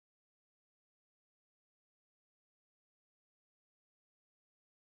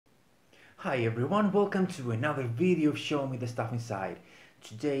Hi everyone, welcome to another video of Show Me the Stuff Inside.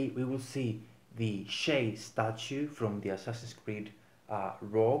 Today we will see the Shay statue from the Assassin's Creed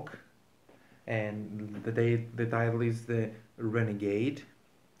Rogue, and the title is the Renegade.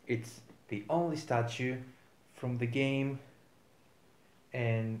 It's the only statue from the game,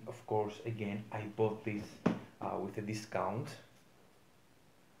 and of course again I bought this with a discount.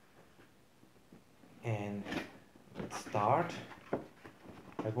 And let's start.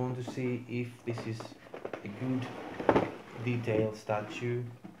 I want to see if this is a good detailed statue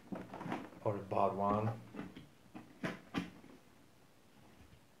or a bad one.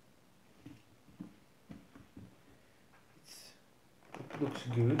 It looks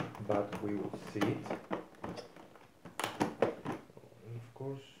good, but we will see it. And of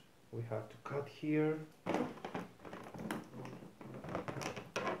course we have to cut here.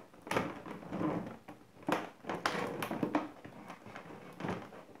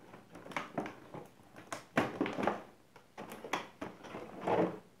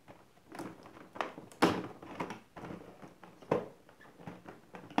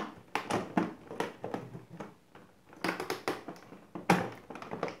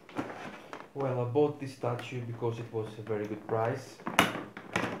 Well, I bought this statue because it was a very good price,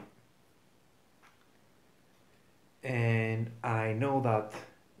 and I know that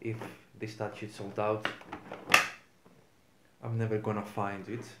if this statue is sold out, I'm never gonna find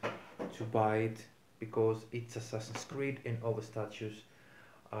it to buy it, because it's Assassin's Creed and all the statues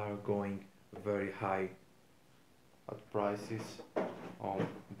are going very high at prices on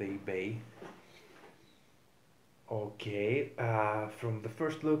the eBay. Okay, from the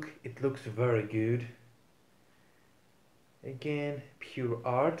first look, it looks very good. Again, pure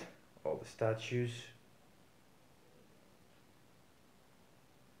art, all the statues.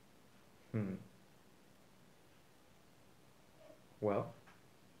 Well,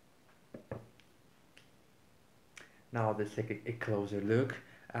 now let's take a closer look,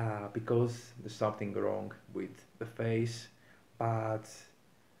 because there's something wrong with the face, but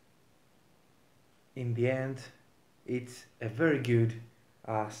in the end, it's a very good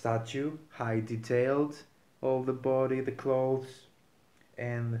statue, high detailed, all the body, the clothes,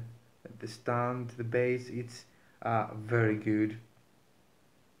 and the stand, the base, it's very good.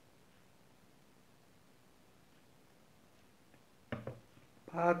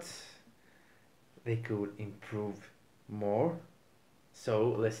 But they could improve more, so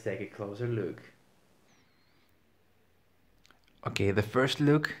let's take a closer look. Okay, the first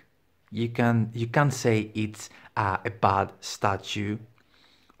look, you can say it's a bad statue.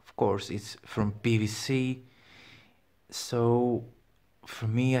 Of course, it's from PVC, so for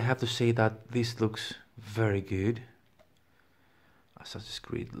me, I have to say that this looks very good. Assassin's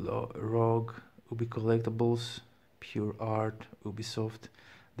Creed Rogue, Ubi Collectibles, Pure Art, Ubisoft.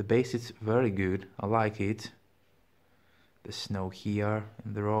 The base is very good, I like it. The snow here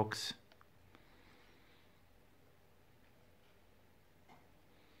and the rocks.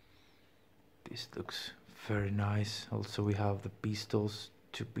 This looks very nice. Also we have the pistols,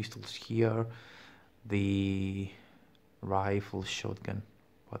 two pistols here. The rifle, shotgun.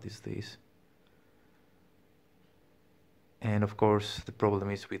 What is this? And of course the problem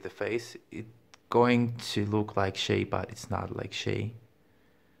is with the face. It's going to look like Shay, but it's not like Shay.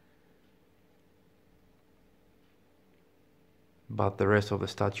 But the rest of the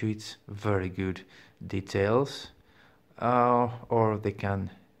statue, it's very good details. Or they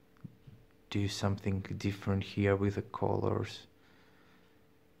can do something different here with the colors.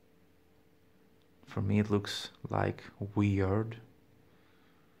 For me it looks like weird.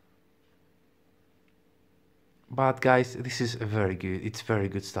 But guys, this is a very good, it's very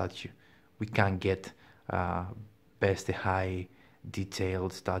good statue. We can get best high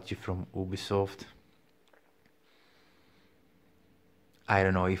detailed statue from Ubisoft. I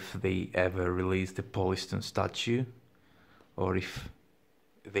don't know if they ever released the Polystone statue, or if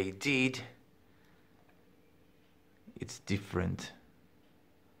they did, it's different.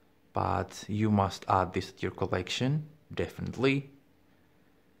 But you must add this to your collection, definitely,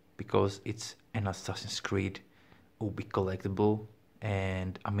 because it's an Assassin's Creed Ubi collectible,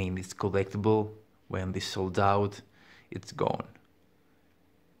 and I mean it's collectible. When this sold out, it's gone.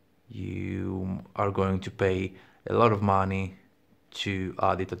 You are going to pay a lot of money to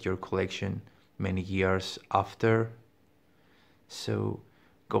add it at your collection many years after, so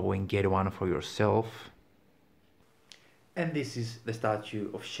go and get one for yourself. And this is the statue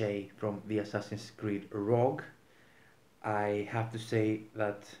of Shay from the Assassin's Creed Rogue. I have to say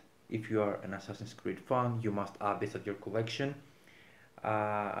that if you are an Assassin's Creed fan, you must add this at your collection.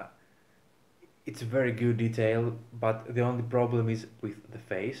 It's very good detail, but the only problem is with the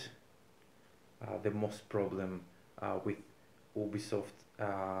face. the most problem with Ubisoft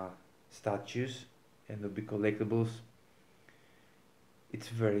statues and Ubi collectibles. It's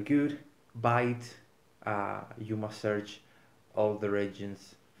very good. Buy it. You must search all the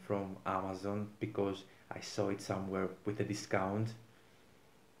regions from Amazon because I saw it somewhere with a discount.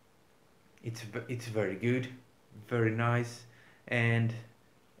 It's very good, very nice, and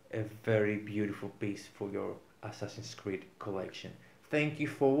a very beautiful piece for your Assassin's Creed collection. Thank you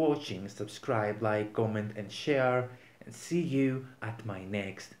for watching. Subscribe, like, comment, and share, and see you at my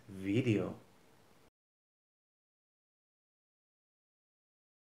next video.